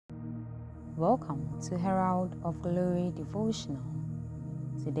Welcome to Herald of Glory Devotional.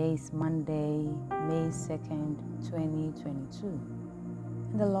 Today is Monday, May 2nd, 2022.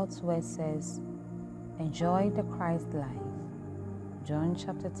 And the Lord's Word says, enjoy the Christ life. John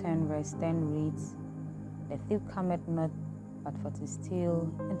chapter 10 verse 10 reads, the thief cometh not but for to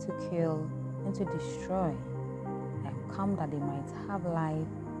steal and to kill and to destroy. I am come that they might have life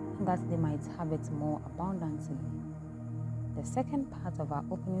and that they might have it more abundantly. The second part of our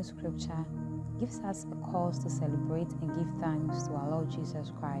opening scripture gives us a cause to celebrate and give thanks to our Lord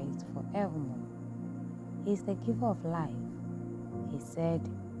Jesus Christ forevermore. He is the giver of life. He said,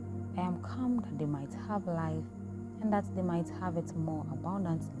 I am come that they might have life and that they might have it more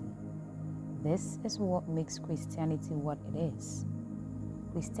abundantly. This is what makes Christianity what it is.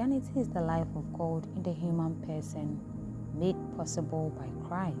 Christianity is the life of God in the human person made possible by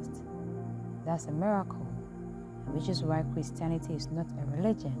Christ. That's a miracle, which is why Christianity is not a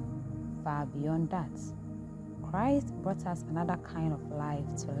religion. Far beyond that, Christ brought us another kind of life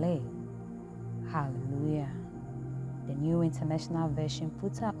to live. Hallelujah. The New International Version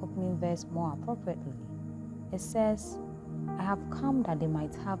puts our opening verse more appropriately. It says, I have come that they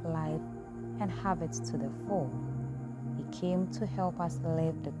might have life and have it to the full. He came to help us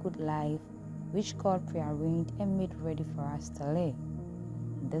live the good life which God prearranged and made ready for us to live.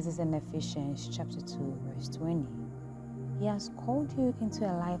 And this is in Ephesians chapter 2 verse 20. He has called you into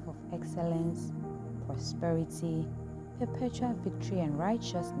a life of excellence, prosperity, perpetual victory, and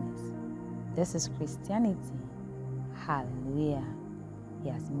righteousness. This is Christianity. Hallelujah. He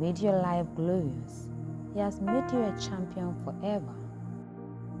has made your life glorious. He has made you a champion forever.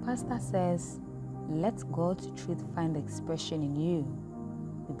 Pastor says, let God's truth find expression in you.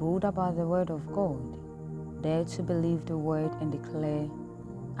 Be bold about the word of God. Dare to believe the word and declare,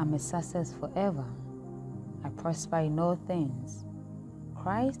 I'm a success forever. I prosper in all things.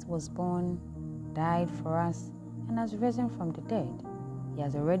 Christ was born, died for us, and has risen from the dead. He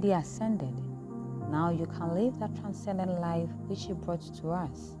has already ascended. Now you can live that transcendent life which He brought to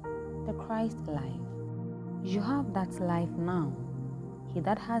us, the Christ life. You have that life now. He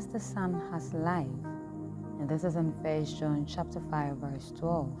that has the Son has life. And this is in 1 John chapter 5 verse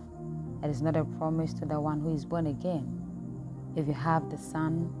 12. It is not a promise to the one who is born again. If you have the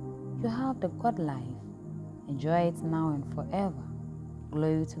Son, you have the God life. Enjoy it now and forever.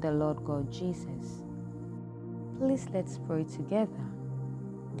 Glory to the Lord God Jesus. Please let's pray together.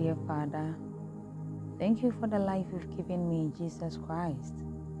 Dear Father, thank you for the life you've given me in Jesus Christ.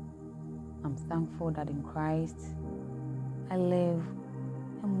 I'm thankful that in Christ I live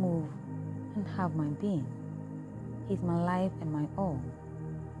and move and have my being. He's my life and my all.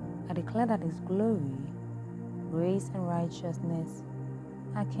 I declare that His glory, grace, and righteousness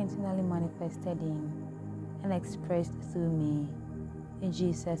are continually manifested in and expressed through me. In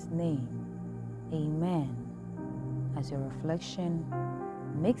Jesus' name, amen. As your reflection,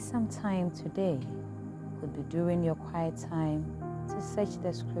 make some time today. Could be during your quiet time to search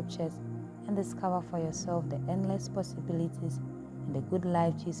the scriptures and discover for yourself the endless possibilities and the good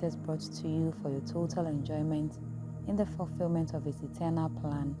life Jesus brought to you for your total enjoyment in the fulfillment of His eternal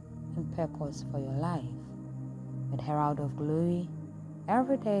plan and purpose for your life. With Herald of Glory,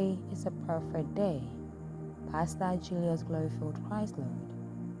 every day is a perfect day. Pastor Julius Glory-Filled Christ Lord,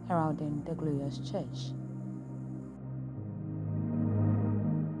 heralding the glorious church.